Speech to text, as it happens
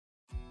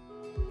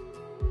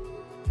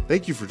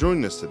Thank you for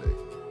joining us today.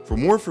 For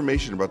more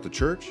information about the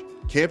church,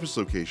 campus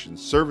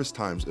locations, service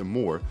times, and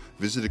more,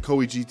 visit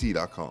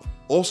ecoegt.com.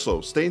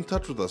 Also, stay in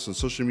touch with us on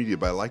social media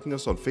by liking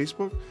us on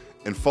Facebook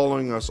and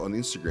following us on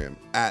Instagram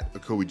at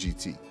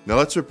ecoegt. Now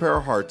let's prepare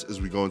our hearts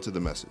as we go into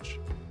the message.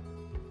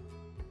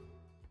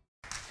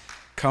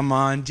 Come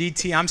on,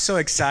 GT, I'm so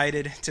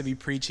excited to be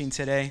preaching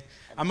today.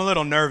 I'm a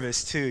little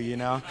nervous too, you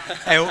know.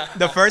 Hey,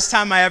 the first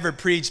time I ever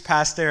preached,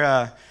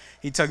 Pastor,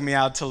 he took me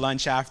out to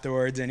lunch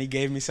afterwards and he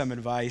gave me some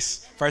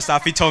advice. First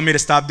off, he told me to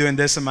stop doing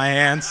this with my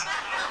hands.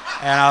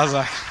 And I was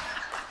like,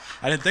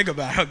 I didn't think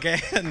about it, okay?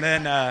 And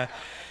then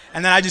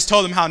I just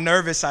told him how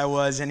nervous I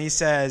was, and he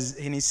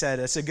said,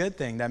 it's a good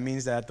thing. That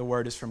means that the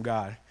word is from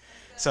God.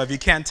 So if you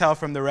can't tell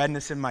from the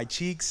redness in my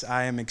cheeks,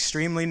 I am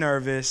extremely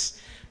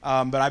nervous,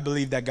 but I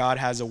believe that God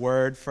has a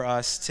word for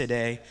us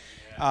today.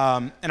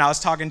 And I was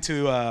talking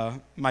to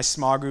my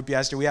small group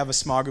yesterday. We have a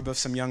small group of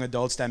some young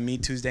adults that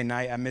meet Tuesday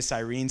night at Miss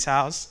Irene's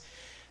house,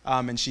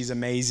 and she's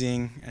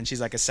amazing, and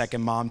she's like a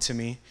second mom to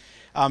me.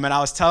 And I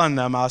was telling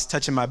them, I was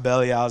touching my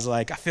belly. I was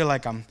like, I feel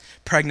like I'm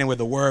pregnant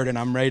with a word and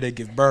I'm ready to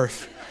give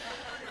birth.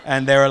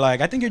 And they were like,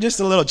 I think you're just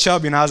a little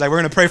chubby. And I was like, we're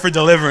going to pray for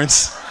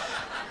deliverance.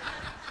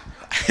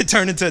 It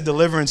turned into a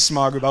deliverance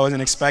small group. I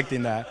wasn't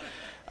expecting that.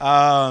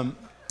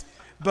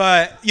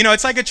 But, you know,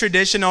 it's like a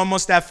tradition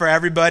almost that for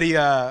everybody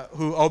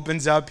who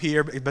opens up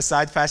here,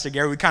 besides Pastor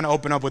Gary, we kind of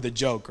open up with a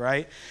joke,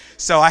 right?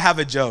 So I have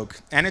a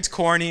joke, and it's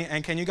corny.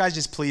 And can you guys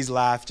just please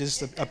laugh?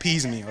 Just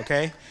appease me,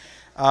 okay?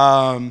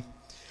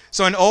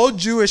 So an old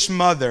Jewish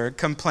mother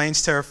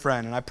complains to her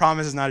friend, and I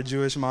promise it's not a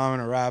Jewish mom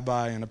and a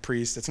rabbi and a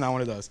priest. It's not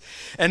one of those.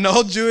 An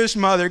old Jewish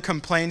mother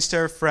complains to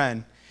her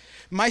friend,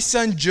 my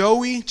son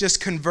Joey just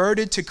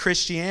converted to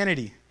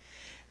Christianity.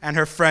 And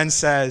her friend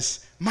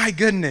says, my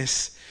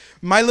goodness,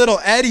 my little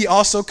Eddie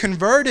also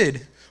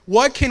converted.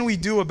 What can we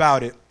do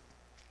about it?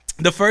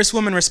 The first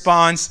woman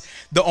responds,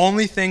 the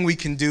only thing we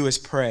can do is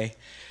pray.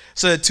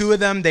 So the two of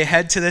them, they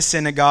head to the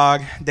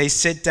synagogue, they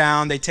sit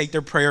down, they take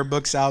their prayer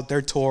books out,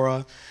 their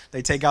Torah,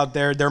 they take out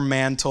their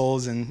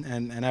mantles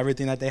and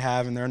everything that they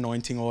have and their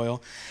anointing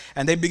oil,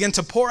 and they begin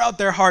to pour out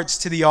their hearts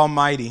to the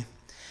Almighty.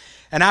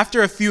 And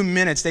after a few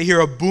minutes, they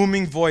hear a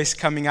booming voice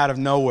coming out of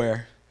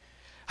nowhere.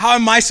 How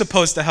am I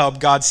supposed to help?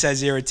 God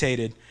says,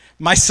 irritated.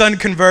 My son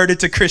converted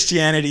to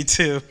Christianity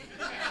too.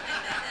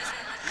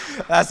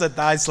 That's a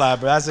thigh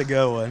slapper. That's a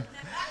good one.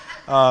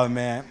 Oh,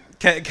 man.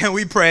 Can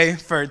we pray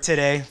for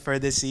today, for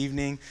this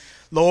evening?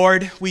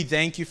 Lord, we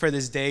thank you for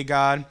this day,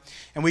 God,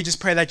 and we just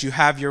pray that you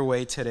have your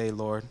way today,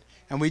 Lord.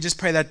 And we just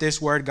pray that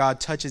this word, God,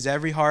 touches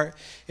every heart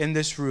in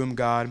this room,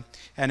 God,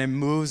 and it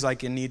moves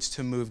like it needs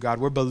to move, God.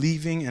 We're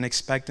believing and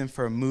expecting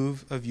for a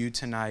move of you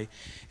tonight.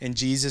 In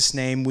Jesus'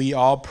 name, we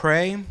all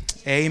pray.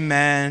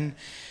 Amen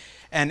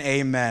and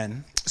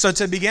amen. So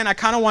to begin, I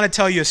kind of want to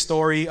tell you a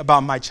story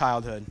about my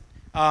childhood.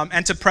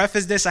 And to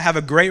preface this, I have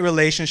a great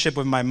relationship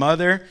with my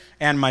mother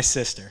and my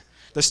sister.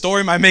 The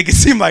story might make it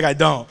seem like I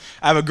don't.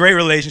 I have a great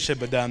relationship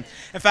with them.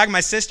 In fact,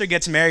 my sister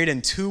gets married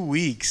in 2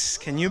 weeks.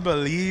 Can you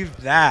believe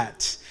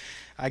that?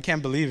 I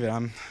can't believe it.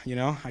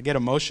 I get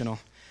emotional.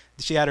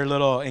 She had her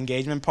little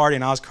engagement party,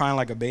 and I was crying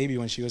like a baby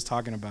when she was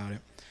talking about it.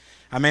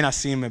 I may not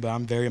seem it, but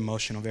I'm very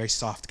emotional, very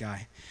soft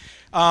guy.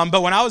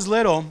 But when I was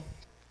little,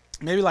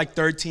 maybe like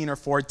 13 or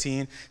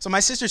 14, so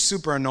my sister's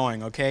super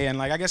annoying, okay? And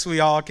like I guess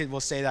we all will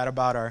say that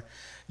about our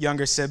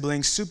younger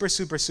siblings, super,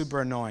 super, super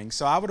annoying.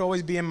 So I would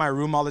always be in my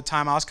room all the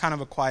time. I was kind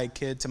of a quiet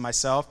kid to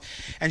myself.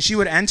 And she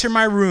would enter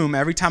my room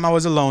every time I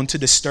was alone to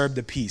disturb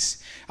the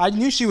peace. I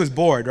knew she was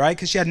bored, right?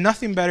 Because she had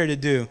nothing better to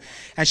do.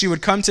 And she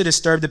would come to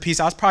disturb the peace.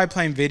 I was probably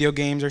playing video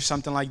games or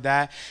something like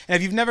that. And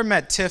if you've never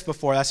met Tiff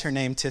before, that's her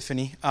name,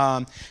 Tiffany.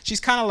 She's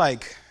kind of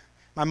like,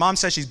 my mom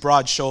says she's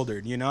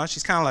broad-shouldered, you know?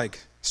 She's kind of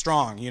like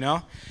strong, you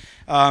know?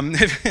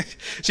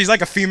 She's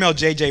like a female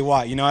J.J.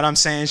 Watt, you know what I'm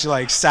saying? She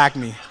like sacked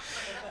me.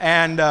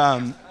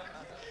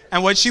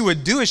 And what she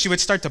would do is she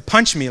would start to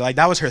punch me. Like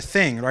that was her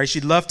thing, right?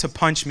 She'd love to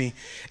punch me.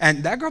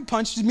 And that girl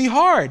punches me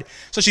hard.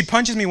 So she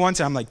punches me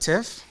once and I'm like,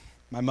 Tiff,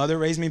 my mother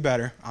raised me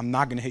better. I'm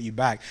not going to hit you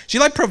back. She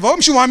like provoked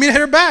me. She wanted me to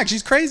hit her back.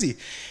 She's crazy.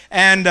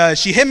 And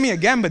she hit me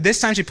again, but this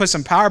time she put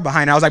some power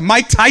behind it. I was like,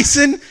 Mike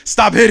Tyson,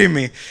 stop hitting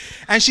me.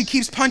 And she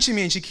keeps punching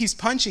me and she keeps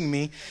punching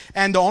me.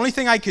 And the only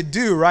thing I could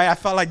do, right, I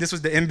felt like this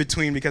was the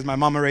in-between because my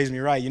mama raised me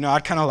right. You know,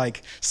 I'd kind of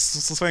like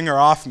swing her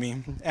off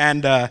me.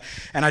 And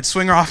I'd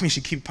swing her off me,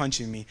 she'd keep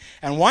punching me.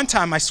 And one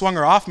time I swung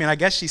her off me, and I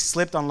guess she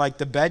slipped on like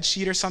the bed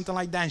sheet or something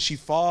like that, and she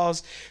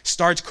falls,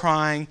 starts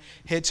crying,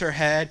 hits her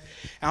head.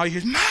 And all you hear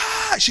is, Ma!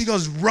 She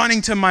goes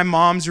running to my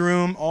mom's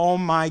room. Oh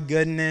my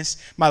goodness.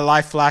 My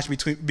life flashed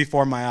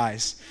before my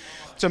eyes.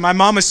 So my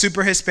mom was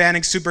super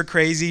Hispanic, super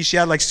crazy. She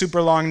had like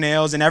super long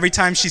nails, and every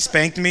time she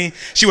spanked me,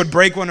 she would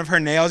break one of her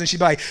nails, and she'd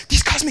be like,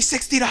 these cost me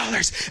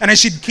 $60. And then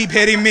she'd keep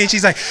hitting me.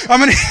 She's like,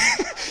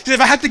 She said,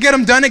 if I have to get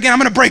them done again, I'm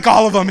going to break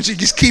all of them. And she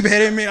just keep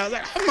hitting me. And I was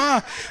like,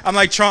 Mama. I'm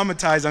like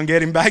traumatized. I'm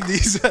getting back.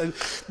 These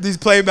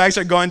playbacks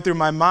are going through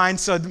my mind.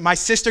 So my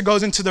sister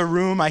goes into the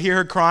room. I hear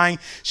her crying.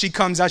 She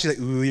comes out. She's like,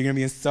 ooh, you're going to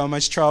be in so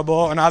much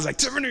trouble. And I was like,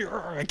 Tiffany,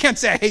 I can't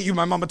say I hate you.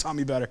 My mama taught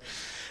me better.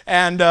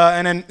 And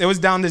then it was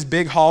down this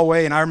big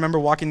hallway, and I remember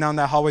walking down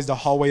that hallway, the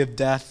hallway of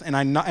death, and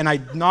I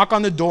knock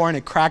on the door, and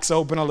it cracks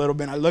open a little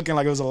bit, and I looking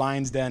like it was a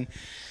lion's den.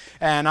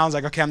 And I was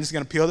like, okay, I'm just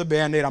going to peel the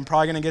Band-Aid. I'm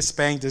probably going to get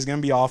spanked. It's going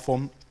to be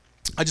awful.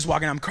 I just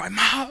walk in, I'm crying,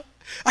 Ma,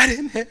 I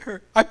didn't hit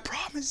her. I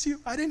promise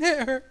you, I didn't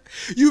hit her.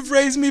 You've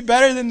raised me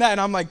better than that.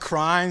 And I'm like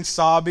crying,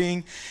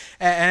 sobbing.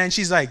 And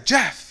she's like,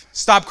 Jeff,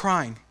 stop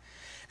crying.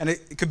 And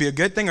it could be a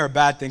good thing or a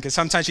bad thing, because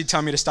sometimes she'd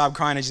tell me to stop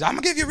crying, and she's like, I'm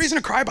going to give you a reason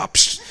to cry about.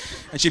 Psh.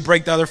 And she'd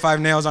break the other 5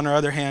 nails on her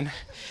other hand.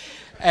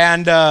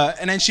 And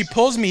then she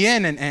pulls me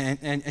in,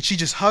 and she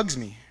just hugs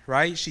me,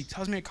 right? She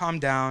tells me to calm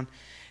down,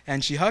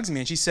 and she hugs me,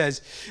 and she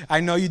says,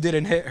 I know you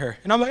didn't hit her.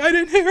 And I'm like, I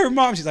didn't hit her,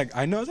 Mom. She's like,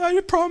 I know, I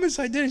promise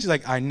I didn't. She's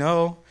like, I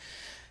know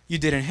you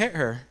didn't hit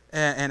her.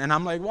 And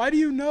I'm like, why do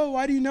you know?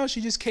 Why do you know?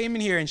 She just came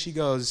in here, and she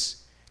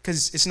goes,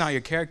 because it's not your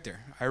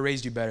character. I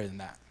raised you better than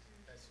that.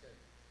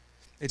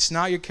 It's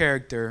not your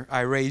character. I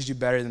raised you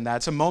better than that.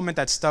 It's a moment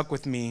that stuck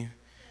with me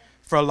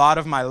for a lot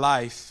of my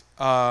life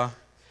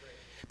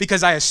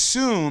because I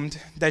assumed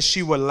that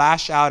she would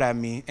lash out at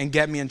me and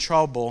get me in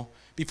trouble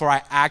before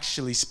I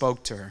actually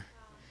spoke to her.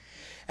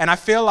 And I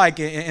feel like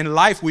in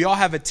life, we all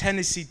have a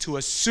tendency to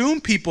assume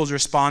people's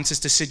responses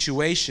to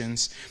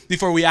situations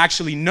before we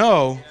actually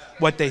know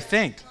what they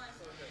think.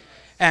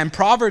 And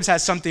Proverbs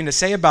has something to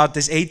say about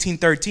this,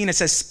 18:13. It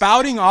says,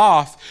 spouting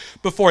off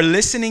before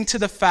listening to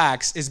the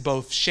facts is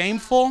both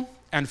shameful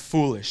and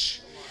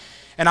foolish.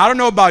 And I don't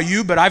know about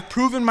you, but I've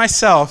proven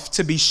myself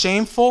to be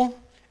shameful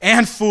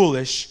and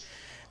foolish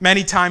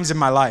many times in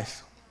my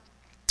life.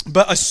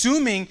 But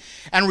assuming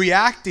and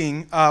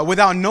reacting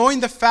without knowing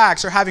the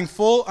facts or having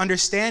full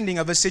understanding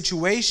of a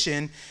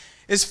situation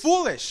is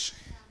foolish.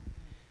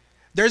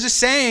 There's a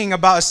saying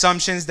about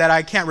assumptions that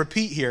I can't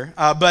repeat here,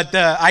 but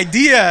the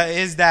idea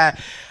is that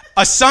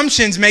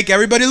assumptions make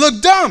everybody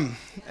look dumb.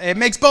 It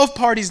makes both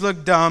parties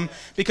look dumb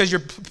because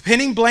you're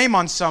pinning blame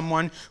on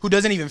someone who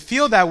doesn't even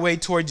feel that way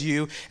towards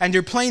you, and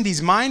you're playing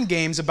these mind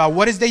games about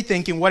what is they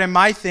thinking, what am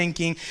I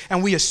thinking,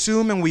 and we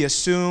assume and we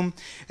assume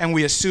and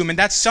we assume. And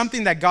that's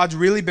something that God's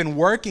really been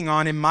working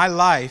on in my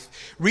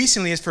life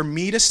recently, is for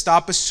me to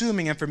stop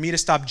assuming and for me to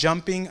stop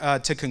jumping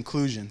to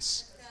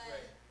conclusions.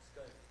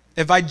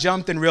 If I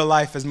jumped in real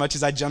life as much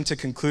as I jump to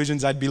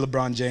conclusions, I'd be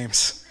LeBron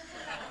James.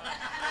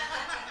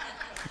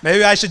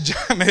 Maybe I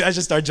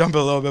should start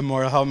jumping a little bit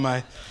more to help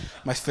my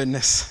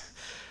fitness.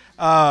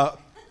 But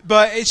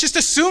it's just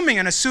assuming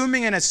and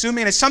assuming and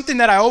assuming. And it's something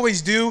that I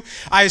always do.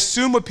 I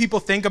assume what people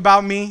think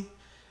about me.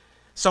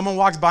 Someone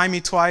walks by me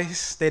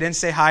twice. They didn't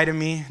say hi to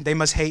me. They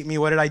must hate me.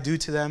 What did I do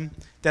to them?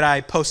 Did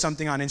I post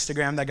something on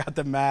Instagram that got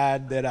them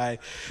mad? Did I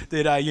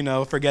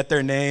forget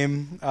their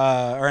name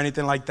or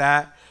anything like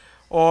that?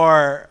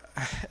 Or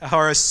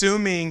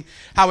assuming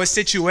how a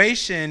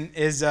situation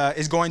is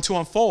going to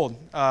unfold.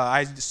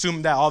 I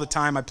assume that all the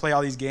time. I play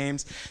all these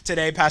games.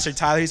 Today, Pastor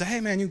Tyler, he's like, hey,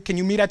 man, can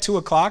you meet at 2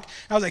 o'clock?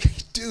 I was like,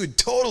 dude,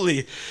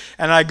 totally.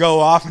 And I go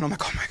off, and I'm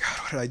like, oh, my God,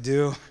 what did I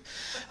do?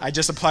 I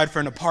just applied for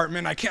an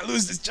apartment. I can't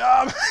lose this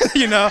job.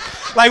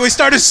 Like we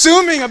start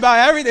assuming about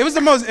everything. It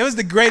was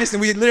the greatest.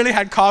 And we literally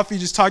had coffee,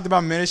 just talked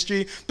about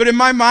ministry. But in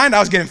my mind, I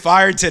was getting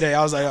fired today.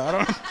 I was like,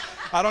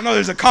 I don't know,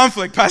 there's a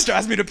conflict. Pastor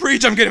asked me to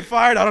preach, I'm getting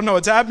fired, I don't know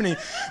what's happening.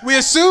 We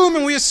assume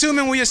and we assume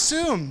and we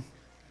assume.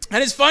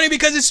 And it's funny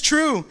because it's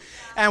true.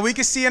 And we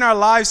can see in our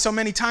lives so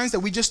many times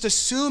that we just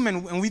assume,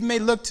 and we may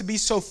look to be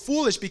so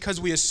foolish because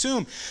we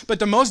assume. But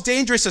the most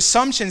dangerous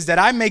assumptions that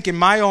I make in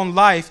my own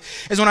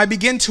life is when I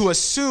begin to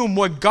assume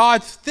what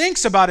God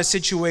thinks about a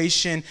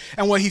situation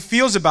and what he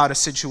feels about a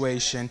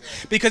situation.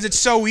 Because it's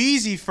so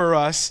easy for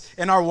us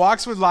in our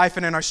walks with life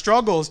and in our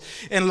struggles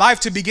in life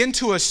to begin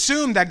to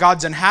assume that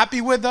God's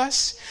unhappy with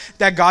us,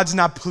 that God's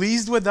not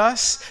pleased with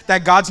us,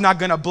 that God's not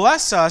going to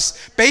bless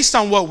us based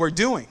on what we're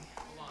doing.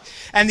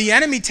 And the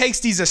enemy takes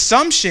these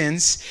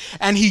assumptions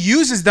and he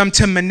uses them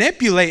to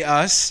manipulate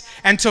us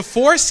and to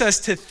force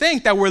us to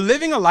think that we're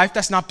living a life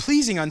that's not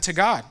pleasing unto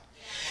God.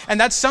 And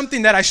that's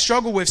something that I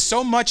struggle with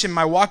so much in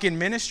my walk in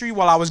ministry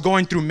while I was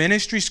going through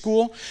ministry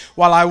school,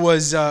 while I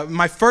was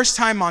my first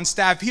time on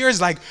staff here, is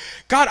like,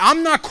 God,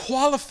 I'm not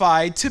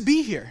qualified to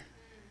be here.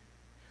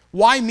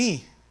 Why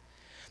me?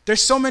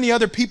 There's so many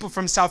other people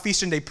from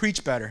Southeastern, they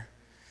preach better.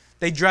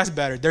 They dress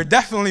better. They're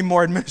definitely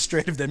more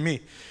administrative than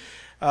me.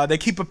 They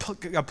keep a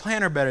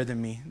planner better than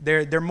me.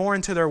 They're more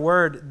into their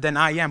word than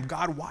I am.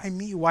 God, why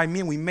me? Why me?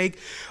 And we make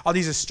all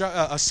these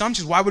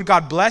assumptions. Why would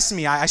God bless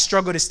me? I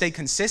struggle to stay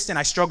consistent.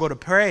 I struggle to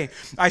pray.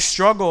 I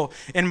struggle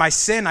in my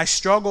sin. I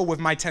struggle with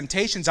my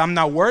temptations. I'm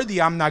not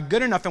worthy. I'm not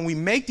good enough. And we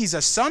make these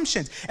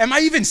assumptions. Am I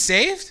even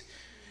saved?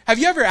 Have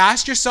you ever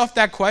asked yourself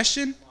that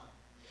question?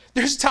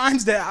 There's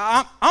times that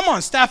I'm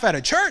on staff at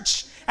a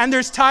church, And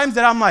there's times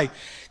that I'm like,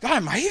 God,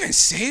 am I even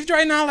saved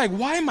right now? Like,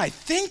 why am I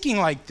thinking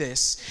like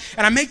this?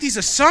 And I make these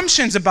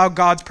assumptions about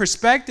God's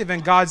perspective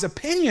and God's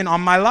opinion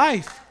on my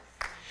life.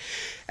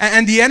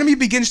 And the enemy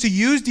begins to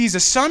use these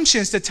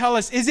assumptions to tell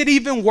us, is it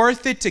even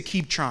worth it to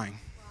keep trying?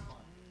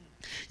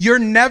 You're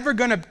never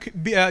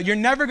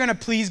gonna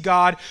please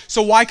God,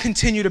 so why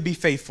continue to be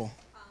faithful?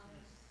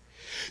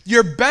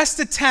 Your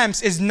best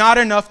attempts is not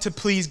enough to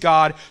please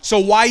God, so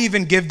why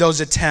even give those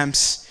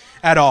attempts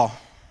at all?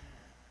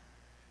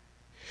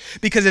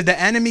 Because if the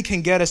enemy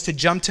can get us to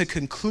jump to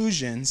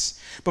conclusions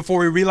before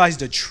we realize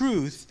the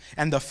truth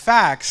and the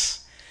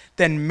facts,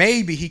 then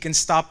maybe he can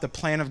stop the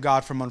plan of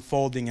God from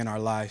unfolding in our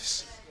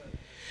lives.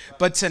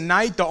 But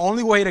tonight, the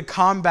only way to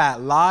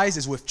combat lies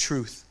is with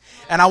truth.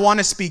 And I want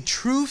to speak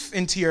truth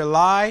into your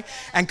lie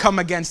and come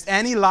against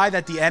any lie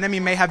that the enemy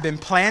may have been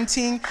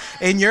planting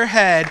in your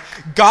head.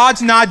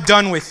 God's not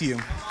done with you.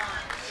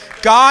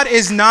 God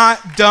is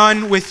not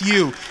done with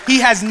you.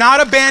 He has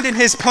not abandoned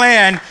his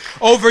plan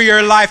over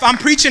your life. I'm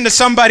preaching to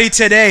somebody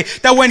today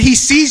that when he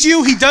sees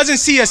you, he doesn't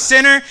see a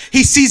sinner,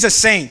 he sees a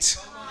saint.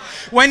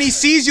 When he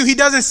sees you, he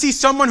doesn't see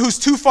someone who's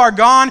too far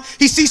gone.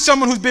 He sees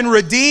someone who's been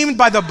redeemed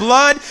by the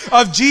blood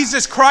of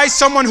Jesus Christ,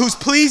 someone who's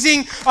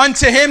pleasing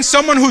unto him,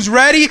 someone who's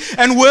ready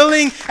and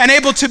willing and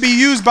able to be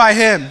used by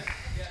him.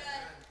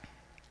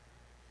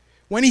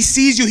 When he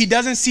sees you, he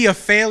doesn't see a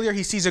failure,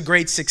 he sees a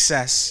great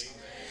success.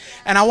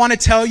 And I want to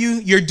tell you,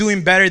 you're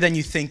doing better than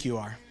you think you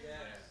are.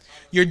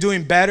 You're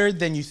doing better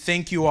than you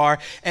think you are.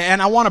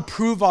 And I want to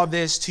prove all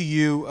this to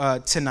you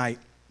tonight.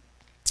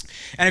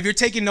 And if you're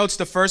taking notes,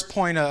 the first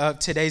point of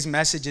today's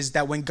message is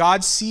that when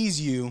God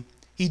sees you,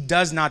 he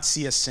does not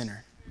see a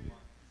sinner.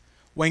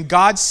 When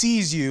God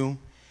sees you,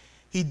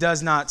 he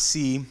does not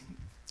see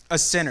a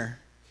sinner.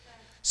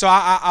 So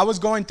I was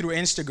going through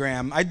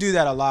Instagram. I do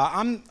that a lot.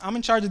 I'm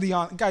in charge of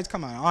the, guys,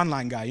 come on,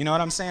 online guy. You know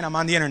what I'm saying? I'm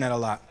on the internet a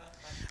lot.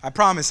 I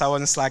promise I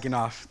wasn't slacking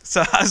off. So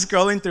I was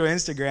scrolling through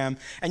Instagram,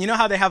 and you know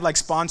how they have like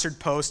sponsored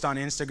posts on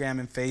Instagram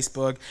and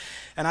Facebook,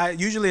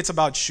 and usually it's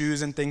about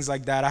shoes and things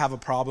like that. I have a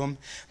problem.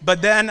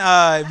 But then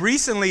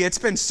recently it's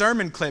been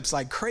sermon clips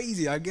like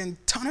crazy. I get a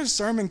ton of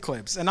sermon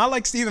clips, and not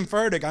like Stephen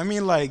Furtick. I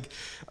mean like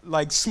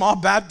small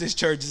Baptist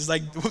churches,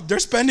 like their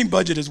spending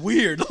budget is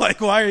weird.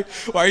 Like why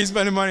are you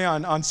spending money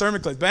on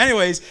sermon clips? But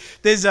anyways,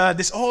 there's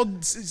this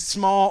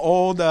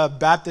old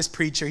Baptist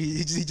preacher.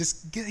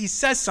 He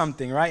says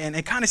something, right, and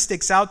it kind of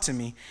sticks out to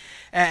me.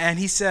 And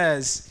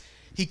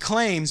he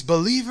claims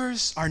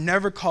believers are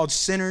never called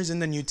sinners in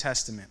the New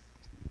Testament.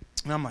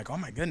 And I'm like, oh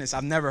my goodness,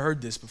 I've never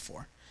heard this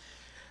before.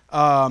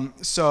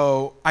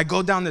 So I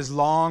go down this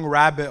long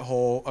rabbit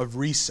hole of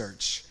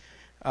research.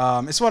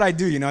 It's what I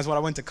do, you know, it's what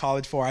I went to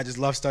college for. I just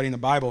love studying the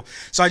Bible.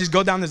 So I just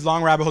go down this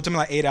long rabbit hole. It took me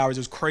like 8 hours.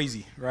 It was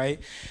crazy, right?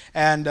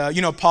 And,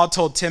 Paul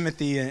told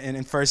Timothy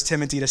in 1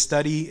 Timothy to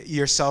study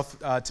yourself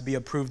to be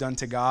approved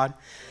unto God.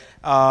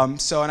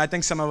 And I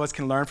think some of us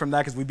can learn from that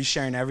because we be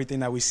sharing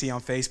everything that we see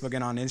on Facebook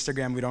and on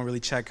Instagram. We don't really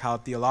check how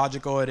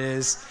theological it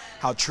is,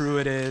 how true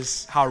it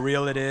is, how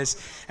real it is.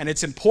 And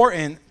it's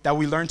important that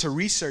we learn to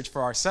research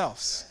for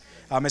ourselves.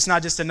 It's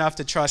not just enough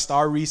to trust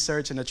our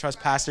research and to trust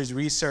pastors'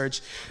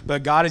 research,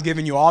 but God has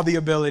given you all the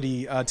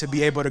ability to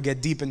be able to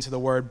get deep into the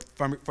Word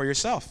for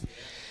yourself.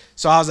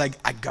 So I was like,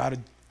 I got to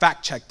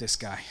fact check this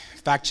guy.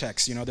 Fact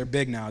checks, they're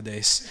big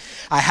nowadays.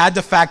 I had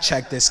to fact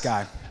check this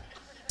guy.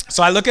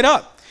 So I look it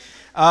up.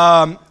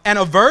 And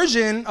a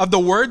version of the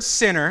word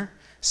sinner,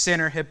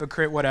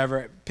 hypocrite,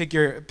 whatever, pick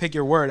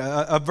your word.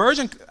 A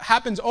version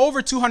happens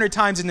over 200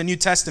 times in the New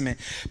Testament,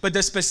 but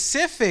the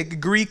specific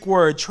Greek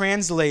word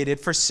translated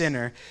for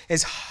sinner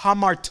is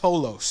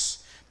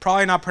hamartolos.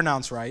 Probably not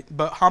pronounced right,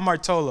 but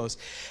hamartolos.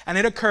 And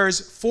it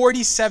occurs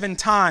 47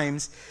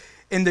 times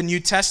in the New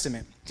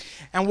Testament.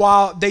 And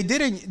while they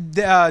did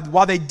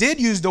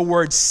use the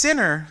word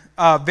sinner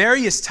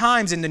various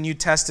times in the New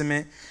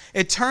Testament,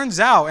 it turns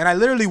out, and I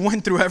literally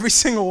went through every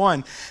single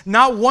one,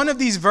 not one of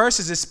these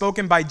verses is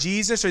spoken by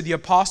Jesus or the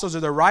apostles or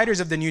the writers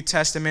of the New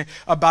Testament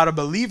about a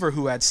believer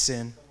who had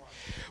sinned.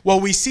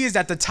 What we see is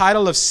that the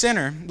title of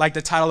sinner, like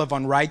the title of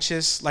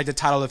unrighteous, like the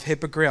title of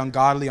hypocrite,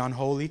 ungodly,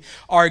 unholy,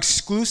 are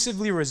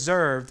exclusively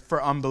reserved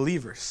for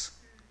unbelievers.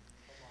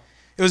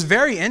 It was a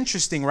very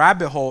interesting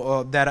rabbit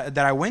hole that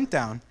I went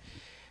down.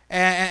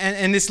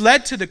 And this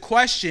led to the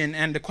question,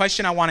 and the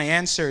question I want to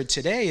answer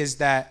today is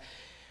that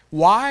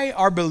why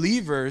are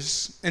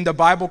believers in the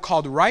Bible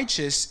called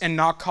righteous and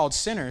not called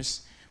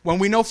sinners when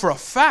we know for a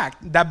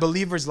fact that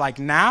believers then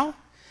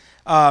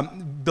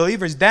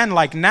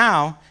like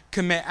now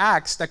commit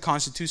acts that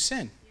constitute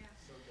sin? Yeah.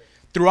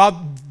 Throughout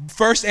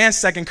 1st and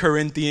 2nd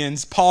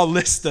Corinthians, Paul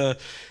lists the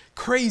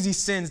crazy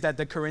sins that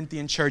the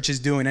Corinthian church is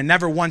doing, and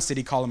never once did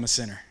he call him a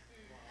sinner.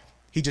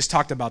 He just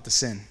talked about the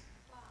sin.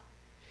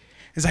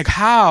 It's like,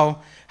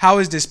 how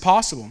is this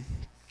possible?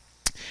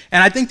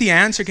 And I think the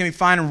answer can be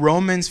found in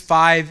Romans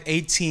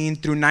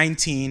 5:18 through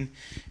 19.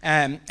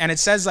 And it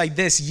says like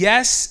this: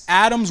 yes,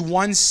 Adam's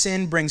one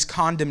sin brings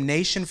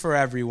condemnation for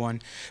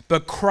everyone,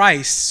 but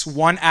Christ's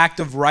one act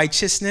of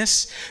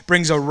righteousness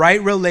brings a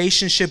right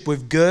relationship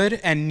with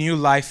good and new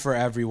life for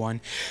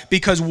everyone.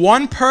 Because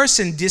one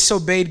person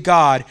disobeyed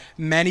God,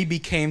 many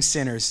became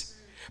sinners.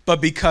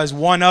 But because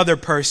one other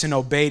person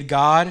obeyed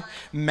God,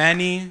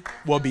 many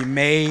will be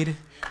made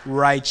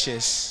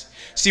righteous.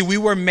 See, we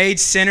were made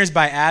sinners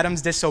by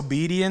Adam's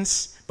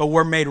disobedience, but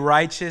we're made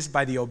righteous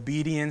by the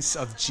obedience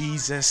of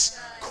Jesus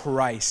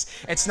Christ.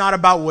 It's not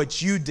about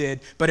what you did,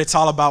 but it's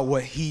all about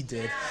what he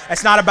did.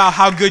 It's not about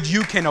how good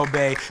you can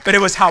obey, but it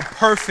was how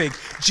perfect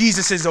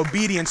Jesus'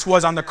 obedience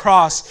was on the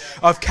cross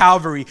of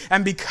Calvary.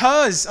 And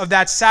because of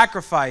that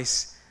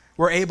sacrifice,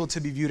 we're able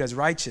to be viewed as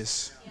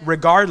righteous,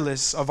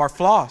 regardless of our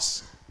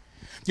flaws.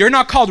 You're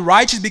not called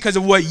righteous because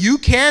of what you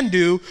can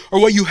do or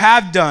what you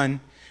have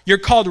done. You're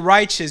called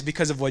righteous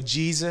because of what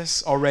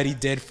Jesus already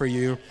did for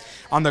you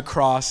on the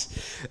cross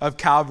of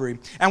Calvary.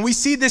 And we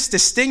see this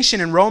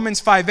distinction in Romans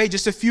 5:8,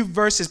 just a few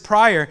verses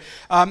prior.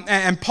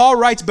 And Paul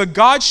writes, but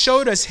God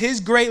showed us his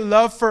great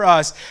love for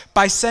us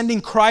by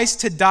sending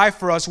Christ to die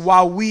for us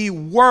while we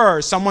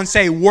were, someone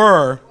say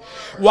were,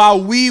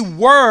 while we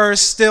were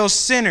still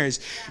sinners.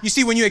 You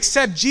see, when you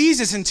accept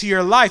Jesus into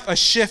your life, a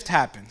shift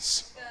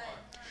happens.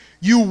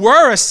 You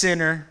were a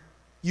sinner,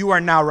 you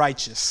are now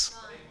righteous.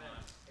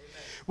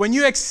 When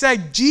you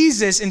accept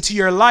Jesus into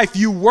your life,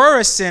 you were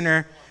a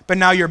sinner, but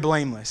now you're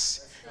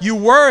blameless. You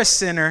were a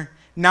sinner,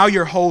 now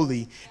you're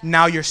holy,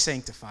 now you're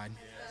sanctified.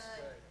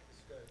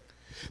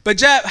 But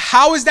Jeff,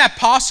 how is that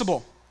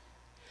possible?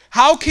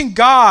 How can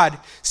God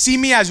see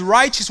me as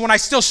righteous when I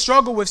still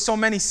struggle with so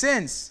many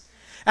sins?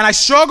 And I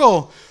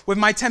struggle with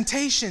my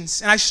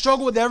temptations, and I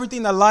struggle with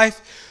everything that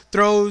life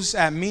throws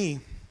at me.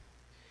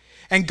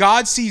 And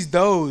God sees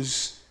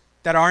those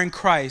that are in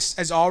Christ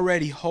as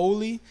already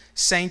holy,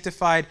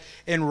 sanctified,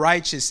 and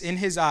righteous in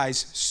his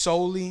eyes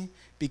solely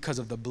because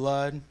of the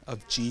blood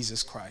of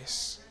Jesus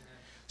Christ.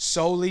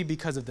 Solely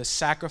because of the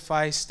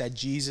sacrifice that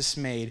Jesus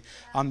made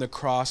on the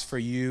cross for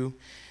you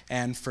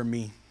and for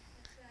me.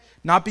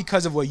 Not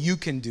because of what you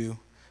can do,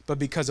 but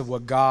because of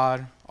what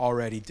God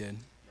already did.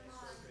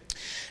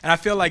 And I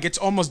feel like it's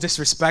almost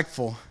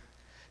disrespectful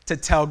to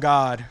tell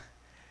God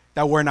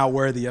that we're not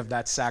worthy of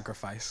that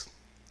sacrifice.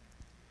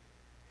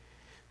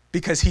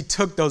 Because he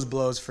took those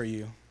blows for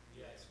you.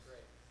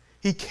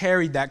 He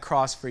carried that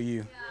cross for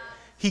you.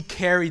 He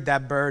carried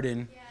that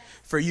burden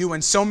for you.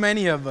 And so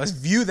many of us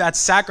view that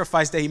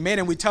sacrifice that he made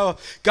and we tell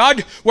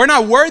God, we're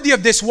not worthy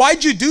of this.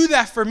 Why'd you do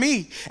that for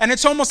me? And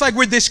it's almost like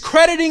we're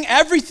discrediting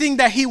everything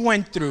that he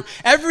went through.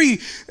 Every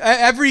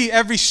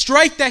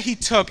strike that he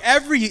took,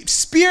 every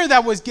spear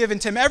that was given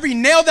to him, every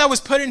nail that was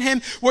put in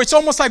him, where it's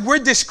almost like we're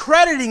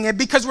discrediting it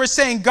because we're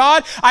saying,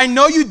 God, I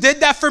know you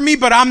did that for me,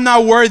 but I'm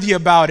not worthy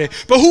about it.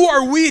 But who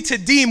are we to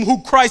deem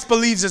who Christ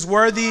believes is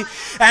worthy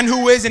and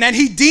who isn't? And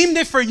he deemed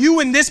it for you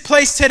in this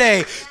place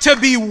today to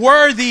be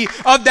worthy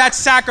of that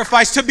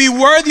sacrifice, to be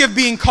worthy of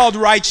being called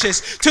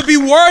righteous, to be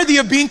worthy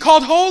of being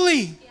called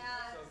holy.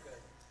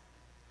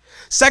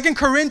 2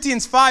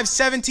 Corinthians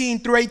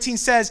 5:17 through 18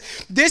 says,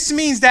 this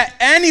means that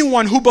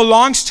anyone who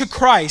belongs to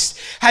Christ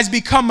has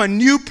become a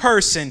new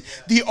person.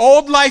 The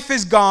old life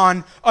is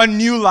gone, a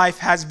new life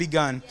has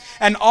begun.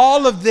 And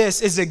all of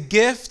this is a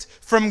gift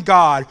from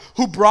God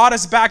who brought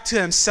us back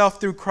to himself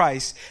through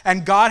Christ.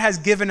 And God has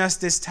given us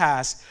this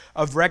task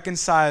of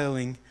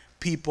reconciling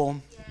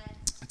people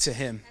to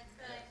him.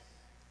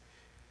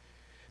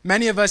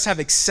 Many of us have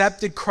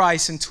accepted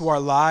Christ into our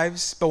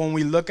lives, but when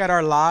we look at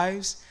our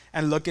lives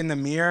and look in the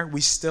mirror, we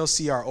still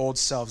see our old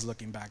selves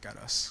looking back at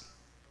us.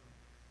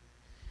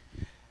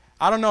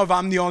 I don't know if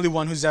I'm the only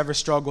one who's ever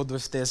struggled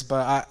with this,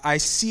 but I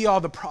see all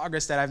the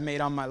progress that I've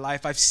made on my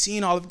life. I've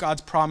seen all of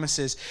God's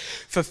promises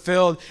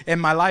fulfilled in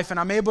my life,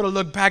 and I'm able to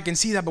look back and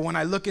see that, but when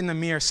I look in the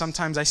mirror,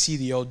 sometimes I see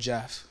the old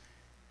Jeff.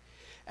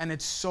 And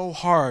it's so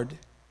hard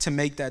to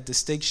make that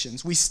distinction.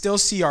 We still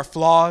see our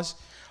flaws,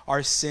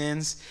 our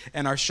sins,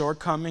 and our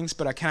shortcomings,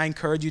 but can I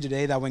encourage you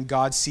today that when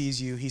God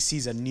sees you, he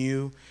sees a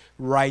new,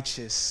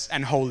 righteous,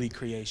 and holy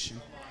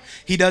creation.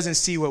 He doesn't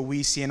see what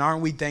we see, and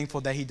aren't we thankful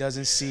that he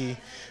doesn't see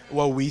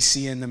what we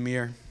see in the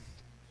mirror?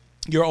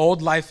 Your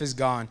old life is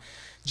gone.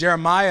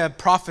 Jeremiah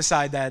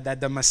prophesied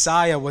that the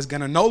Messiah was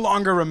going to no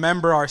longer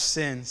remember our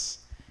sins,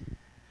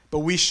 but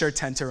we sure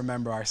tend to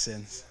remember our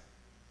sins.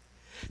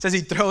 It says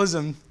he throws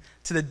them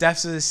to the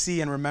depths of the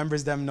sea and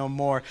remembers them no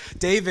more.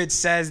 David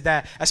says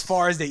that as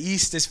far as the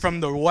east is from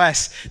the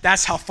west,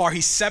 that's how far he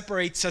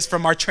separates us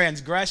from our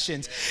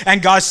transgressions.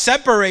 And God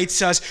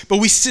separates us, but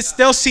we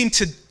still seem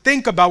to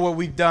think about what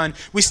we've done.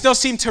 We still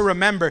seem to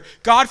remember.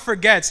 God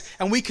forgets,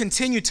 and we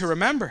continue to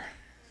remember.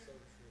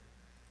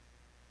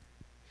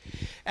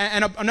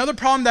 And another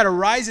problem that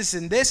arises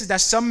in this is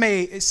that some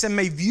may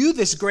view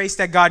this grace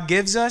that God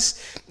gives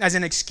us as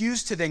an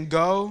excuse to then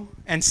go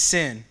and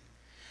sin.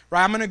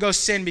 Right, I'm going to go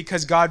sin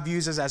because God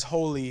views us as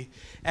holy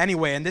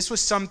anyway. And this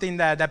was something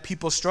that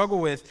people struggle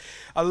with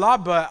a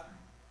lot, but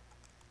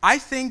I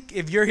think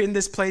if you're in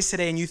this place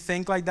today and you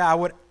think like that, I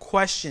would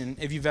question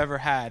if you've ever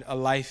had a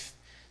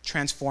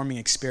life-transforming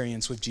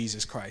experience with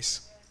Jesus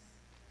Christ.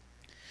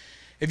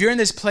 If you're in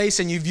this place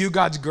and you view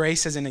God's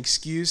grace as an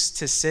excuse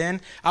to sin,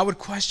 I would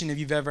question if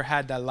you've ever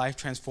had that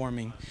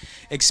life-transforming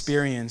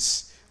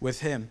experience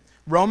with him.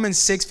 Romans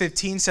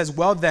 6:15 says,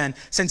 well then,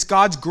 since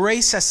God's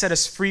grace has set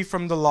us free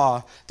from the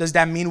law, does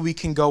that mean we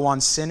can go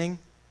on sinning?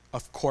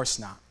 Of course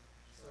not.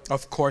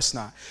 Of course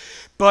not.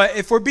 But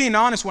if we're being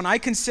honest, when I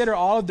consider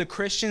all of the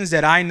Christians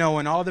that I know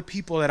and all the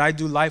people that I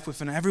do life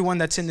with and everyone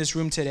that's in this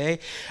room today,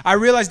 I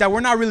realize that we're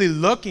not really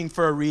looking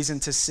for a reason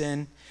to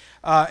sin.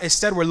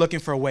 Instead, we're looking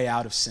for a way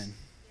out of sin.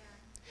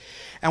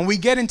 And we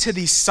get into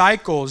these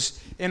cycles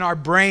in our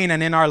brain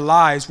and in our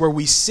lives where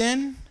we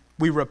sin,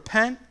 we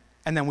repent,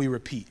 and then we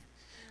repeat.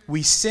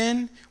 We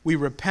sin, we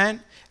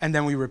repent, and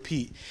then we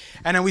repeat.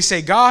 And then we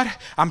say, God,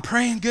 I'm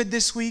praying good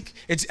this week.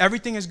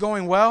 Everything is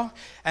going well.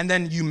 And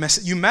then you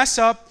mess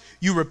up,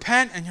 you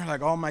repent, and you're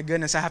like, oh my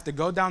goodness, I have to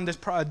go down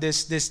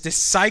this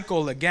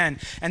cycle again.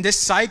 And this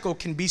cycle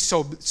can be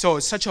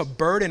such a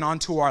burden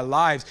onto our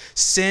lives.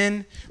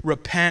 Sin,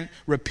 repent,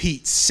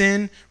 repeat.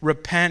 Sin,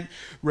 repent,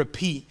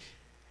 repeat.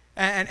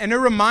 And it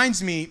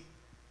reminds me,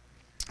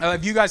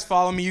 if you guys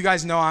follow me, you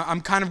guys know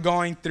I'm kind of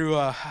going through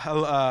a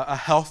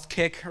health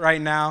kick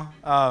right now.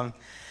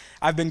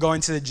 I've been going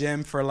to the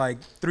gym for like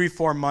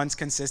 3-4 months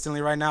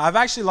consistently right now. I've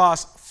actually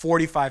lost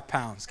 45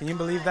 pounds. Can you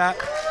believe that?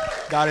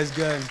 God is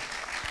good.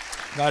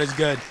 God is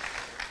good.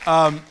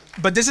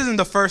 But this isn't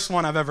the first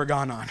one I've ever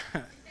gone on.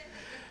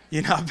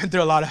 You know, I've been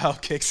through a lot of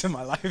health kicks in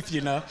my life,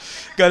 you know.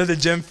 Go to the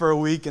gym for a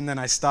week and then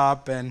I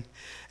stop. And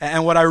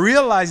what I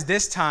realized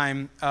this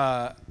time,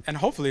 and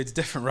hopefully it's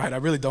different, right? I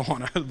really don't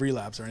want to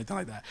relapse or anything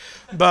like that.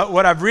 But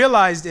what I've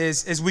realized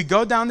is we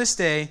go down this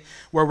day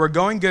where we're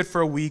going good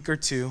for a week or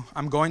two.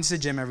 I'm going to the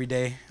gym every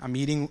day. I'm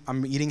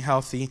eating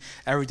healthy.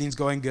 Everything's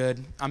going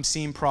good. I'm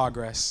seeing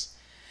progress.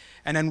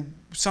 And then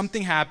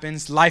something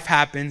happens, life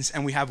happens,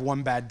 and we have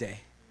one bad day.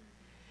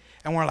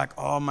 And we're like,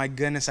 oh my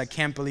goodness, I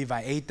can't believe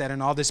I ate that,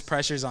 and all this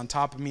pressure is on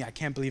top of me. I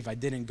can't believe I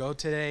didn't go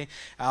today.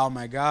 Oh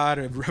my God,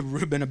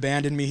 Ruben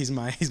abandoned me. He's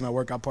my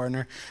workout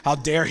partner. How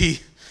dare he?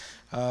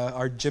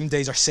 Our gym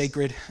days are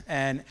sacred.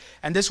 And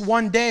this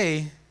one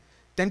day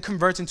then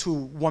converts into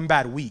one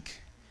bad week.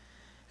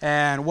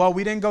 And well,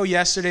 we didn't go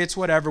yesterday, it's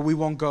whatever, we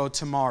won't go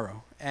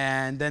tomorrow.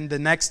 And then the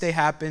next day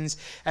happens,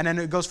 and then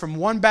it goes from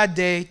one bad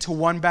day to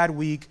one bad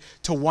week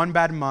to one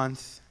bad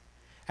month.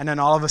 And then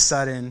all of a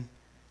sudden,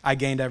 I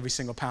gained every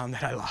single pound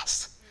that I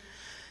lost.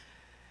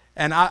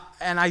 And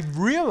I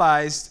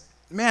realized,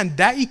 man,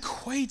 that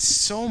equates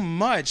so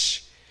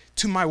much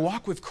to my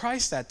walk with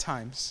Christ at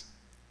times.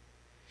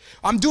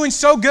 I'm doing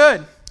so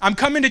good. I'm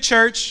coming to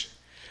church.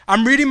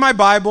 I'm reading my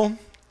Bible.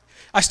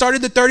 I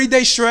started the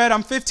 30-day shred.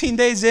 I'm 15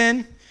 days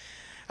in.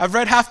 I've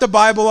read half the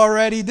Bible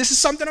already. This is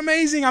something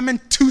amazing. I'm in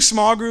 2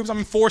 small groups. I'm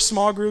in 4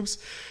 small groups.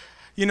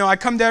 You know, I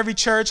come to every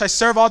church. I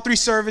serve all 3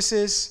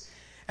 services.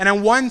 And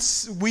then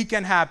once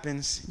weekend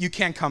happens, you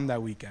can't come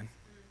that weekend.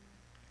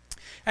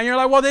 And you're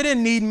like, well, they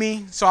didn't need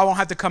me, so I won't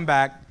have to come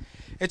back.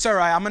 It's all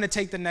right. I'm going to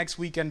take the next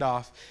weekend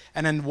off.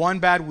 And then one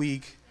bad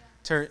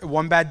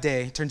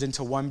day turns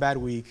into one bad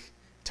week,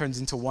 turns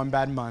into one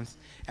bad month.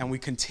 And we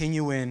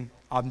continue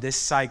on this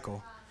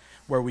cycle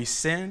where we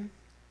sin,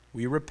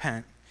 we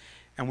repent,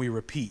 and we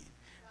repeat.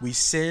 We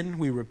sin,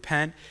 we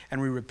repent,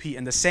 and we repeat.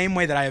 In the same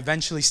way that I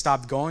eventually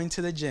stopped going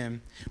to the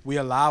gym, we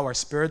allow our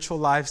spiritual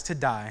lives to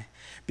die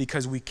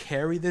because we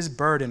carry this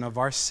burden of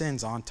our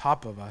sins on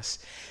top of us.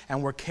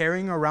 And we're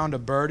carrying around a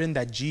burden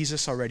that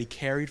Jesus already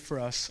carried for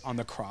us on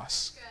the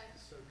cross.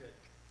 So good.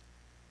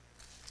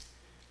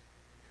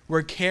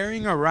 We're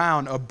carrying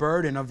around a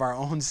burden of our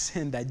own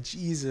sin that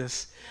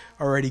Jesus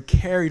already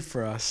carried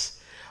for us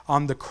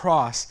on the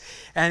cross.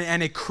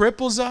 And it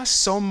cripples us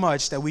so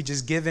much that we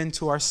just give in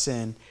to our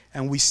sin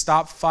and we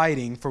stop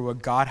fighting for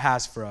what God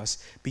has for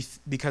us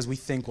because we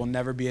think we'll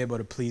never be able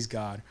to please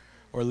God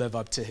or live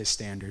up to his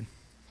standard.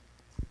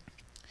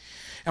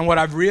 And what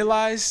I've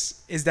realized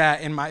is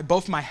that in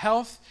both my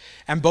health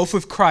and both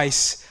with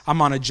Christ,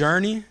 I'm on a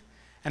journey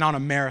and on a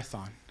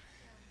marathon.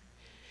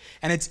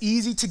 And it's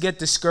easy to get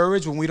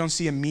discouraged when we don't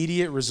see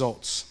immediate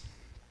results.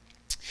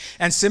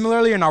 And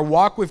similarly, in our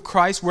walk with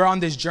Christ, we're on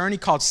this journey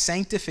called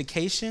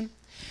sanctification.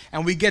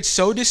 And we get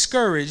so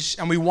discouraged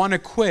and we want to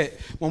quit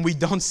when we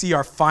don't see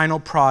our final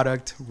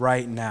product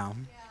right now.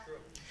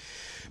 Yeah.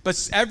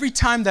 But every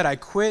time that I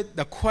quit,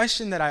 the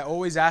question that I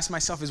always ask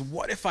myself is,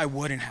 what if I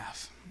wouldn't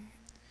have?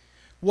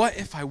 What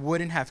if I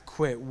wouldn't have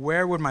quit?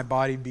 Where would my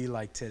body be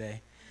like today?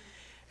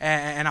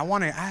 And I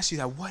want to ask you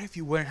that, what if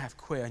you wouldn't have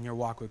quit on your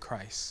walk with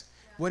Christ?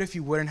 What if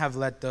you wouldn't have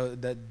let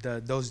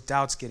those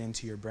doubts get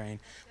into your brain?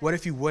 What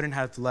if you wouldn't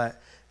have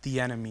let the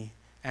enemy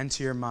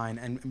enter your mind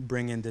and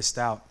bring in this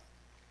doubt?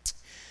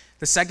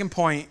 The second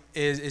point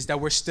is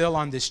that we're still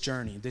on this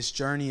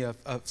journey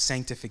of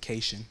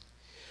sanctification.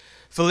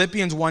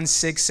 Philippians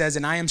 1:6 says,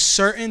 and I am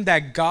certain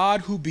that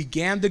God who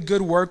began the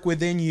good work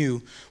within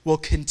you will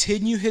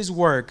continue his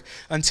work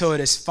until it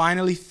is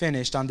finally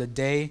finished on the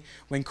day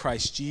when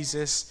Christ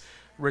Jesus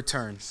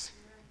returns.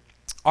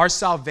 Our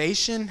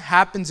salvation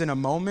happens in a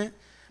moment,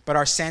 but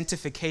our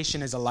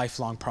sanctification is a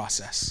lifelong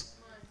process.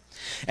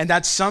 And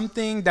that's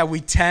something that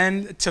we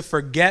tend to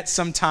forget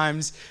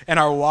sometimes in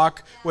our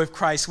walk with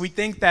Christ. We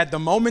think that the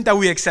moment that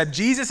we accept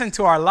Jesus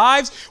into our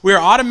lives, we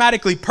are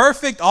automatically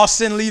perfect. All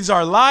sin leaves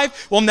our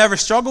life. We'll never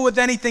struggle with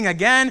anything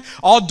again.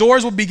 All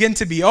doors will begin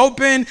to be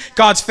open.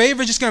 God's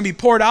favor is just going to be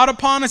poured out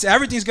upon us.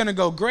 Everything's going to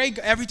go great.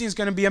 Everything's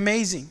going to be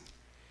amazing.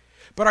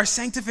 But our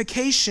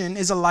sanctification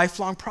is a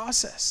lifelong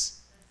process.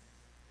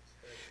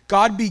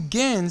 God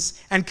begins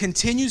and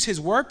continues his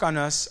work on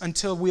us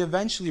until we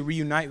eventually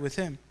reunite with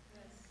him.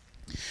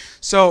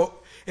 So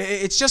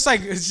it's just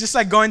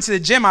like going to the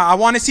gym. I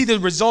want to see the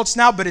results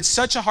now, but it's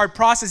such a hard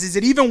process. Is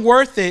it even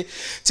worth it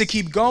to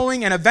keep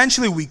going? And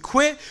eventually we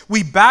quit,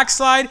 we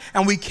backslide,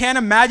 and we can't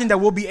imagine that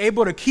we'll be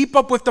able to keep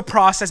up with the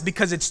process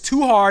because it's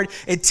too hard,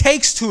 it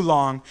takes too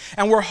long,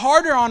 and we're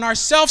harder on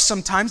ourselves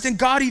sometimes than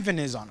God even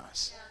is on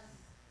us.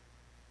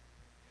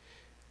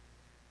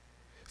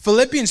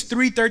 Philippians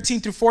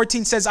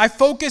 3:13-14 says, I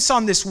focus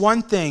on this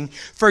one thing,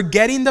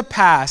 forgetting the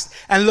past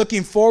and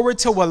looking forward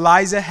to what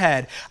lies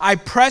ahead. I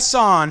press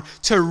on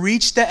to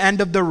reach the end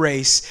of the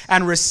race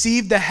and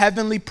receive the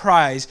heavenly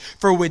prize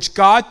for which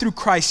God through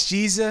Christ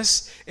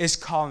Jesus is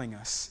calling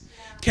us.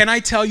 Can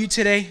I tell you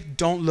today,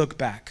 don't look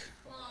back.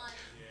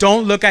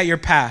 Don't look at your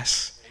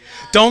past.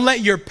 Don't let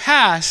your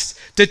past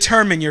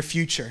determine your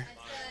future.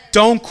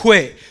 Don't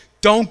quit.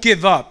 Don't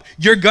give up.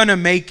 You're going to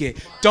make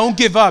it. Don't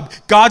give up.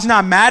 God's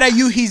not mad at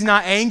you. He's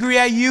not angry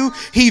at you.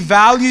 He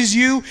values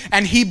you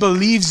and he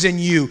believes in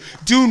you.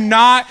 Do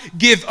not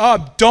give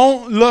up.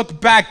 Don't look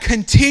back.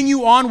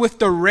 Continue on with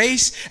the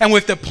race and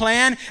with the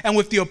plan and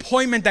with the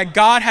appointment that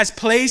God has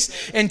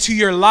placed into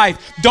your life.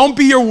 Don't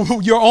be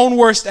your own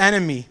worst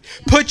enemy.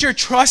 Put your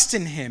trust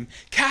in him.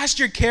 Cast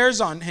your cares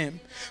on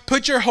him.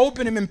 Put your hope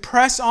in him and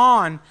press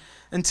on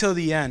until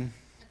the end.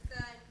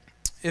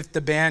 If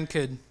the band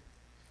could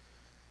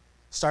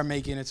start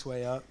making its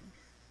way up.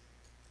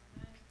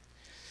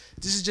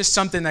 This is just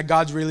something that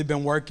God's really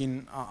been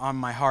working on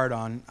my heart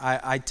on.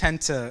 I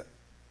tend to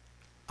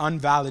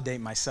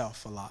unvalidate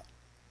myself a lot.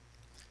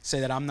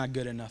 Say that I'm not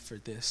good enough for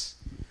this,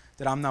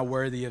 that I'm not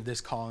worthy of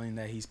this calling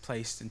that he's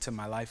placed into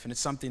my life. And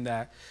it's something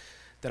that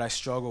I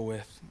struggle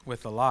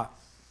with a lot.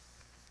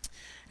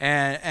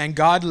 And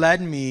God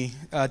led me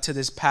to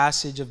this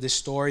passage of this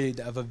story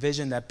of a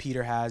vision that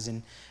Peter has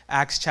in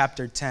Acts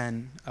chapter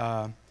 10.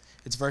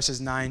 It's verses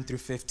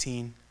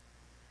 9-15.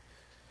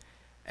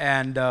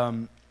 And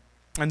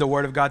the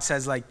word of God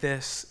says like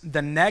this.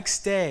 The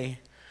next day,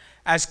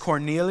 as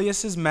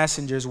Cornelius'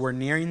 messengers were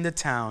nearing the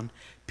town,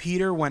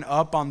 Peter went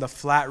up on the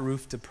flat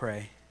roof to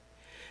pray.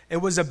 It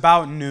was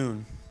about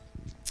noon,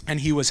 and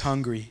he was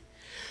hungry.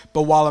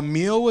 But while a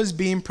meal was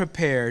being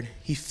prepared,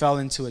 he fell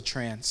into a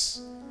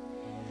trance.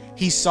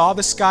 He saw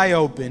the sky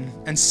open,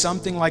 and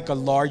something like a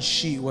large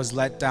sheet was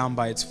let down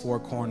by its four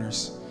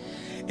corners.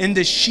 In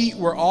the sheet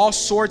were all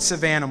sorts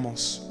of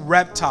animals,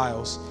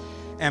 reptiles,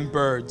 and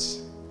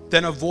birds.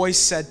 Then a voice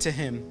said to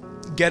him,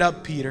 "Get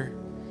up, Peter,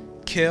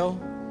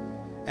 kill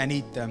and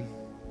eat them."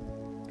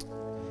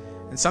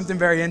 And something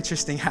very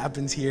interesting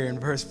happens here in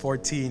verse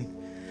 14.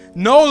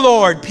 "No,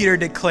 Lord," Peter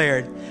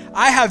declared,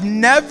 "I have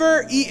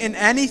never eaten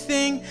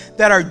anything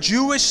that our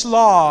Jewish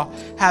law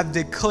have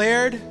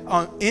declared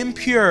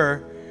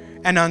impure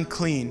and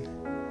unclean."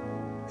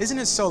 Isn't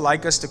it so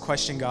like us to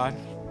question God?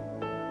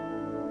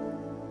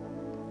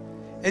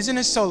 Isn't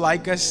it so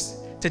like us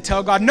to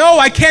tell God, "No,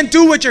 I can't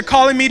do what you're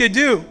calling me to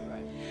do.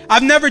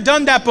 I've never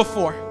done that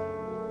before.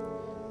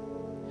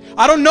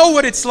 I don't know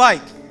what it's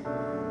like.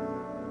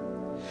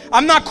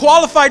 I'm not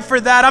qualified for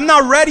that. I'm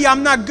not ready.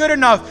 I'm not good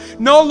enough.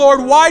 No,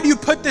 Lord, why do you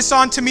put this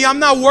onto me? I'm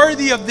not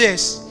worthy of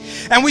this."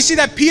 And we see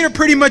that Peter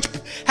pretty much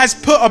has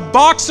put a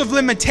box of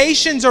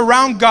limitations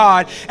around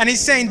God. And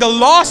he's saying, the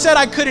law said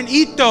I couldn't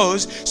eat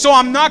those, so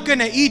I'm not going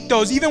to eat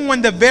those, even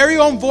when the very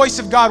own voice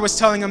of God was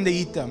telling him to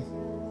eat them.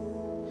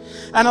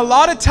 And a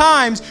lot of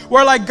times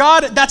we're like,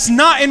 "God, that's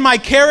not in my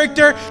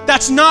character.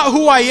 That's not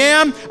who I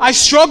am. I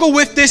struggle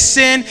with this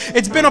sin.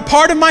 It's been a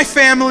part of my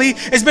family.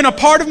 It's been a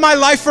part of my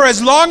life for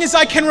as long as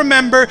I can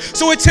remember.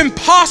 So it's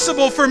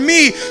impossible for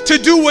me to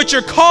do what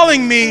you're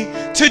calling me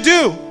to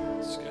do.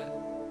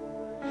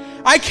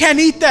 I can't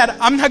eat that.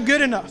 I'm not good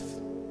enough.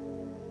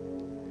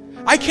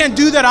 I can't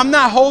do that. I'm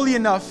not holy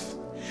enough.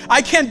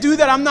 I can't do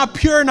that. I'm not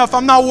pure enough.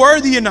 I'm not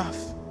worthy enough."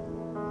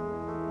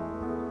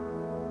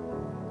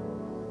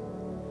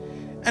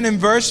 And in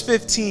verse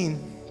 15,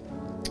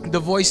 the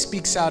voice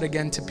speaks out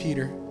again to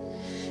Peter.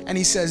 And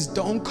he says,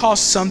 "Don't call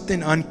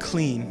something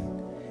unclean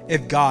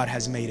if God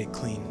has made it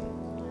clean."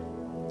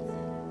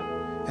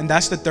 And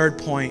that's the third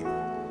point.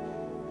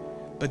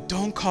 But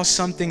don't call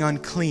something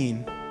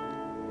unclean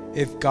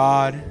if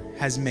God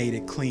has made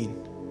it clean.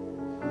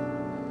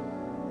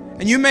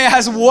 And you may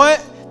ask,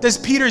 what does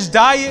Peter's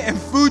diet and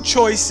food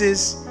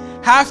choices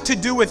have to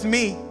do with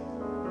me?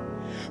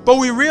 But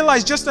we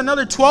realize just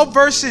another 12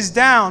 verses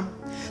down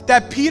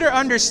that Peter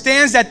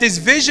understands that this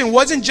vision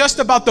wasn't just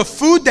about the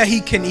food that he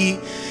can eat.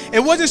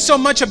 It wasn't so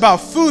much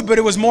about food, but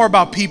it was more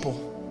about people.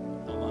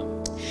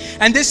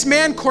 And this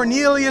man,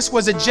 Cornelius,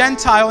 was a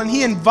Gentile, and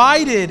he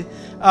invited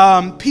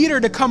Peter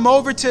to come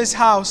over to his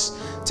house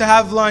to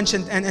have lunch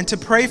and to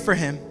pray for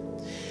him.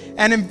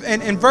 And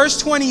in verse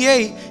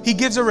 28, he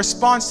gives a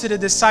response to the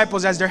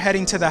disciples as they're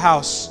heading to the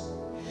house.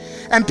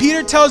 And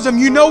Peter tells them,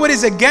 you know, it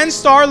is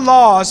against our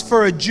laws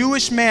for a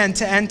Jewish man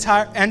to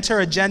enter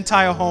a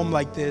Gentile home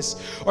like this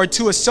or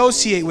to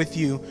associate with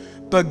you.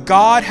 But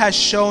God has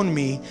shown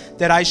me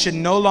that I should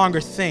no longer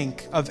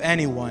think of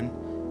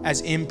anyone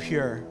as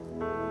impure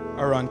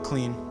or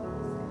unclean.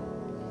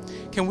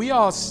 Can we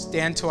all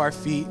stand to our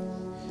feet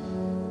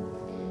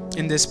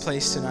in this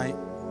place tonight?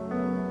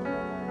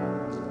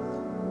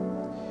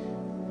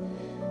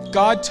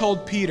 God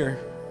told Peter,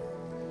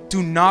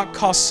 do not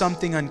call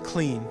something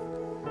unclean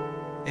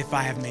if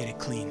I have made it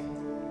clean.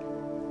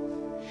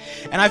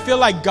 And I feel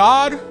like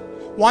God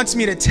wants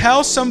me to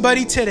tell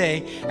somebody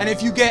today, and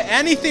if you get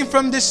anything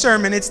from this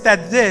sermon, it's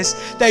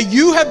that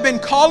you have been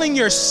calling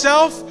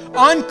yourself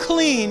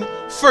unclean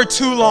for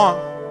too long.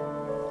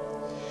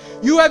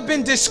 You have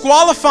been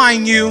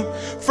disqualifying you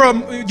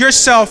from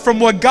yourself from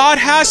what God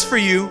has for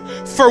you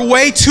for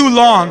way too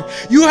long.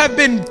 You have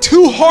been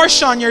too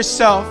harsh on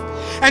yourself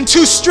and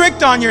too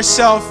strict on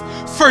yourself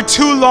for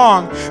too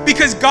long,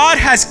 because God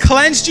has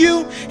cleansed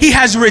you, He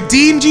has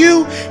redeemed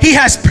you, He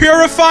has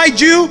purified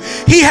you,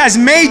 He has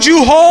made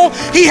you whole,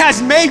 He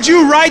has made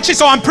you righteous.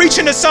 So I'm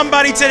preaching to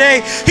somebody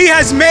today. He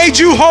has made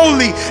you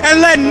holy,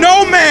 and let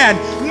no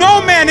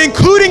man,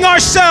 including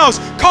ourselves,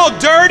 call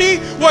dirty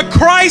what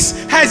Christ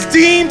has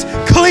deemed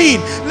clean.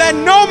 Let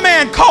no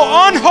man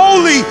call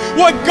unholy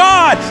what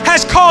God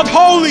has called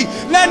holy.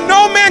 Let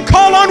no man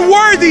call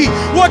unworthy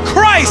what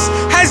Christ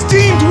has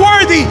deemed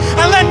worthy.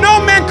 And let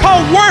no man call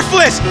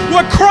worthless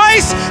what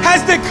Christ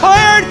has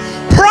declared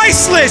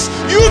priceless.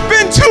 You've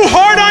been too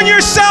hard on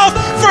yourself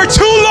for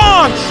too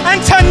long.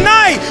 And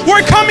tonight,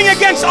 we're coming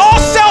against all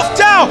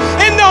self-doubt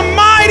in the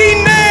mighty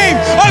name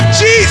of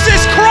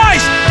Jesus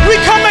Christ. We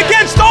come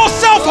against all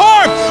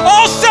self-harm,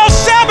 all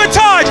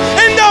self-sabotage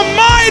in the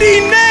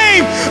mighty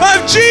name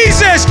of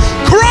Jesus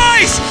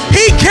Christ.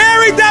 He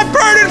carried that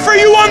burden for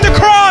you on the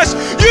cross.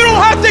 You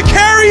don't have to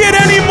carry it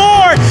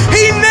anymore.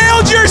 He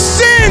nailed your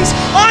sins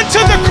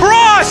onto the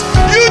cross.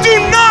 You do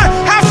not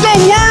have to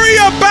worry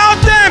about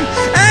them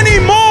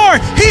anymore.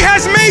 He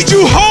has made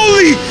you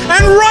holy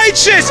and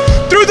righteous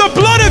through the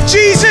blood of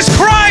Jesus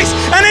Christ.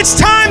 And it's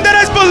time that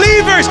as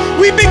believers,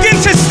 we begin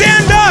to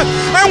stand up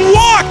and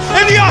walk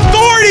in the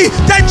authority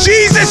that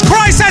Jesus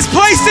Christ has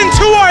placed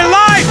into our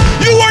life.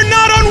 You are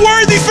not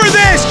unworthy for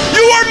this.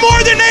 You are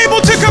more than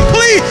able to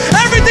complete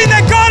everything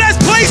that God has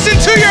placed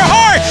into your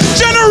heart.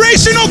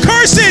 Generational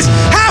curses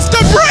have to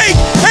break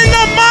in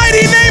the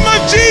mighty name of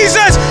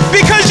Jesus,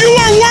 because you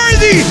are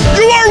worthy.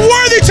 You are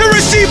worthy to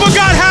receive what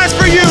God has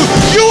for you.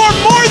 You are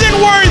more than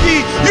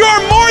worthy. You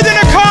are more than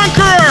a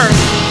conqueror.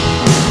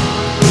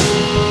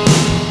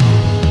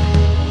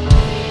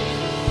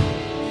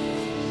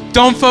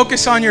 Don't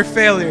focus on your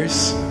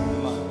failures.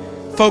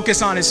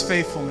 Focus on His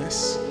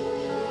faithfulness.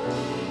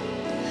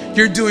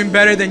 You're doing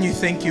better than you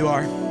think you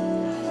are.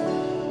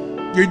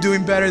 You're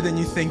doing better than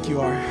you think you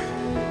are.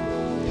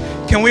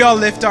 Can we all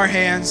lift our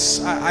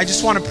hands? I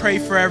just want to pray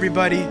for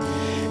everybody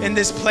in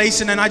this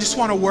place, and then I just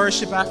want to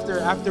worship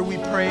after we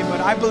pray.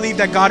 But I believe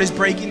that God is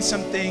breaking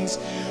some things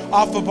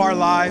off of our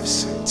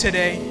lives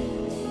today.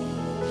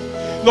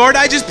 Lord,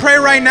 I just pray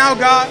right now,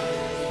 God,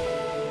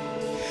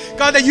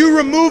 that you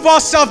remove all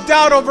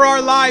self-doubt over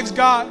our lives,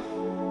 God.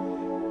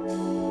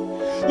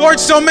 Lord,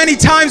 so many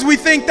times we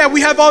think that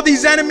we have all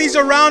these enemies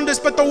around us,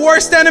 but the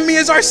worst enemy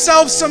is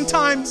ourselves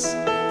sometimes.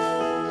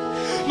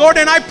 Lord,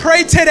 and I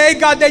pray today,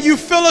 God, that you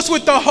fill us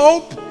with the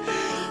hope.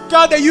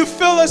 God, that you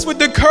fill us with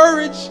the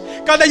courage.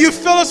 God, that you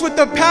fill us with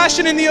the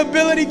passion and the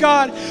ability,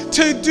 God,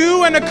 to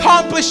do and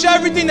accomplish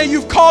everything that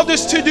you've called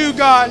us to do,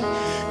 God.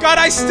 God,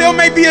 I still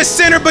may be a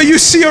sinner, but you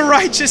see a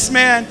righteous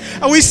man.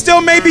 And we still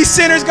may be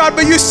sinners, God,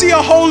 but you see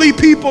a holy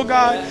people,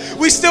 God.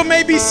 We still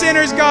may be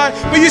sinners, God,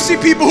 but you see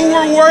people who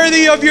were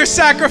worthy of your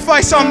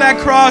sacrifice on that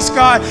cross,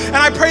 God. And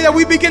I pray that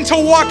we begin to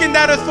walk in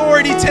that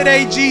authority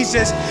today,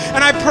 Jesus.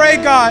 And I pray,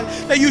 God,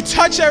 that you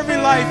touch every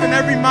life and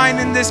every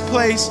mind in this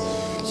place.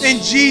 In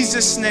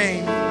Jesus'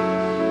 name.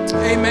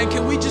 Amen.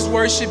 Can we just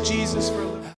worship Jesus for a